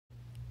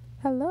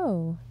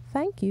Hello,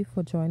 thank you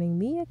for joining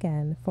me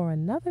again for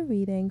another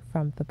reading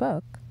from the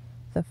book,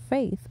 The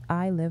Faith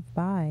I Live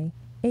By,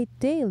 a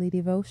daily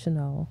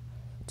devotional.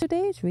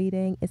 Today's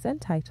reading is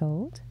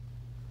entitled,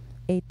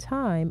 A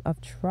Time of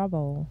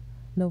Trouble,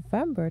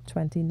 November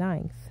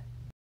 29th.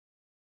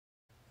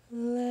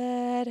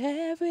 Let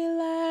every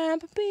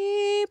lamp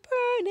be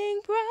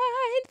burning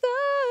bright,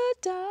 the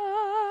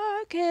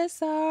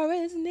darkest hour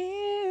is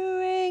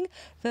nearing,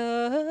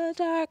 the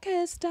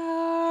darkest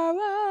hour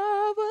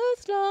of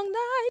Earth's long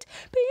night,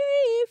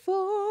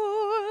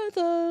 before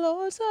the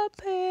Lord's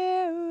appearing.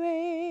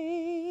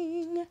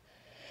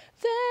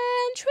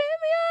 Then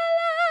trim your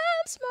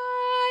lamps,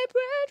 my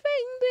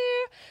brethren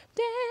dear,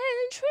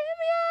 then trim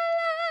your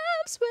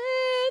lamps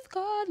with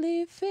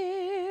godly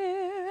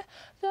fear.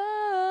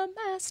 The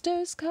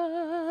Master's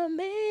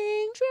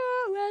coming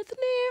draweth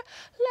near,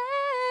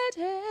 let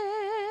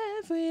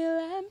every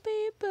lamp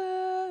be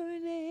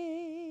burning.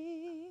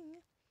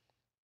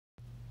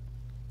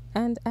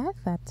 And at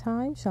that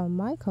time shall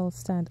Michael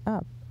stand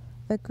up,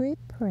 the great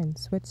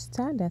prince which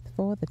standeth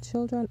for the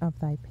children of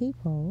thy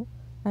people,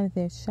 and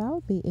there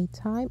shall be a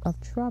time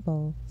of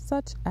trouble,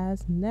 such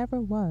as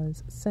never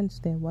was since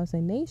there was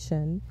a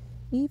nation,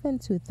 even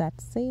to that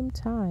same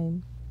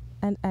time.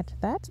 And at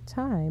that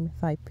time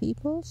thy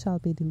people shall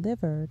be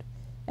delivered,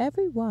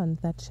 every one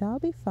that shall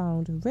be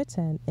found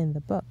written in the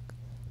book.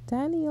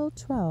 Daniel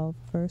 12,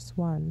 verse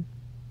 1.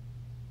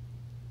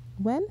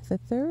 When the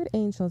third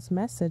angel's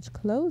message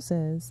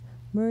closes,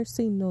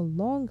 mercy no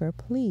longer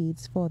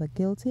pleads for the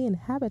guilty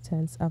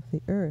inhabitants of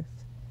the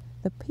earth.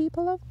 The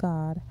people of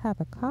God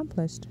have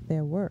accomplished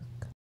their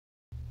work.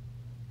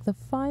 The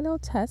final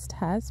test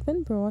has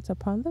been brought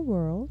upon the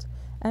world,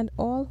 and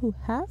all who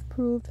have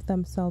proved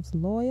themselves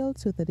loyal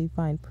to the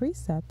divine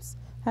precepts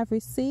have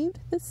received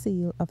the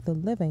seal of the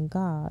living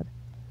God.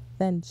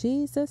 Then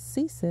Jesus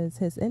ceases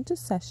his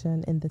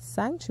intercession in the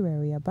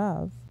sanctuary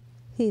above.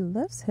 He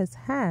lifts his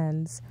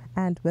hands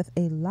and with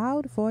a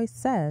loud voice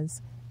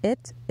says,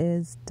 "It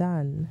is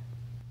done."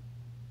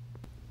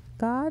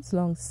 God's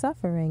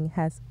long-suffering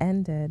has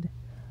ended.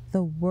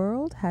 The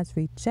world has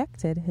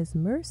rejected his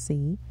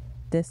mercy,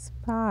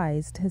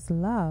 despised his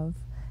love,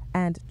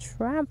 and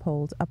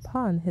trampled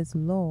upon his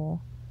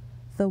law.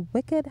 The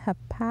wicked have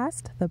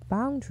passed the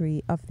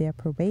boundary of their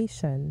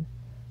probation.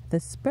 The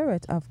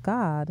Spirit of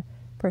God,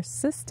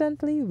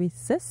 persistently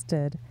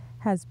resisted,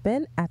 has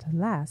been at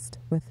last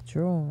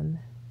withdrawn.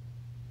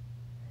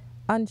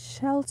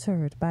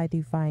 Unsheltered by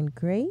divine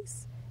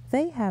grace,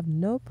 they have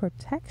no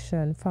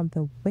protection from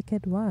the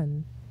wicked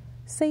one.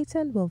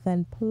 Satan will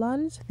then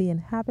plunge the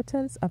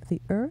inhabitants of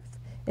the earth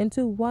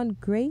into one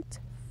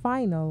great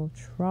final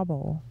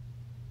trouble.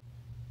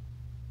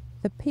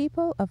 The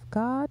people of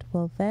God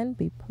will then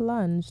be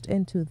plunged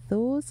into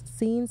those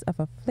scenes of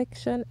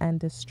affliction and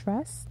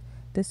distress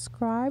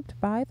described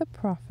by the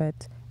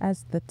prophet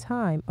as the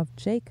time of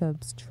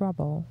Jacob's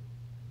trouble.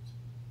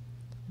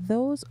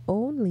 Those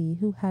only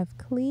who have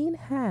clean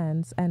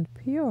hands and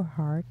pure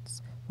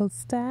hearts will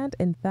stand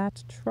in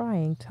that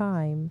trying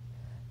time.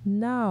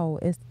 Now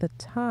is the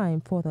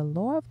time for the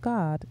law of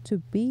God to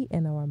be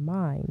in our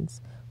minds,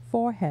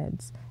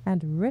 foreheads,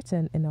 and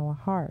written in our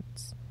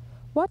hearts.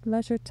 What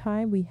leisure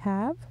time we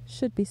have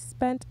should be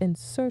spent in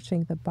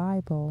searching the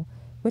Bible,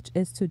 which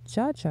is to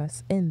judge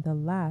us in the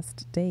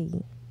last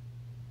day.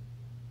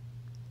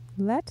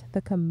 Let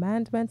the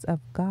commandments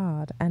of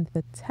God and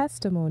the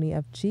testimony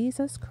of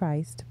Jesus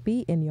Christ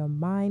be in your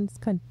minds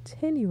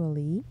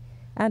continually,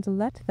 and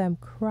let them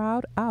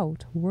crowd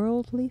out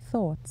worldly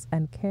thoughts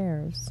and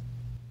cares.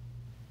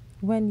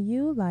 When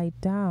you lie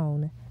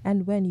down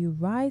and when you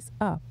rise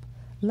up,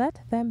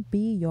 let them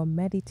be your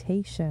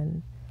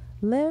meditation.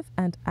 Live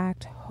and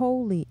act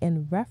holy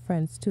in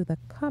reference to the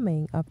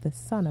coming of the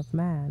Son of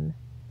Man.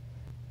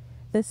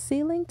 The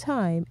sealing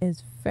time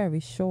is very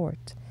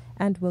short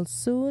and will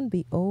soon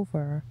be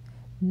over.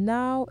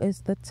 Now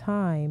is the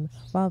time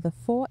while the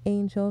four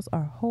angels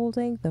are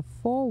holding the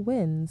four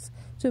winds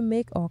to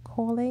make our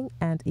calling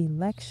and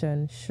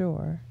election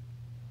sure.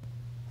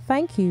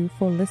 Thank you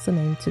for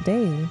listening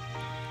today.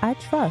 I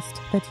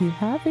trust that you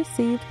have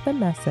received the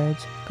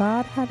message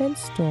God had in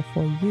store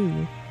for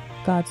you.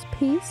 God's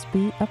peace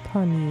be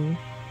upon you.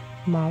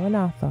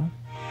 Maranatha.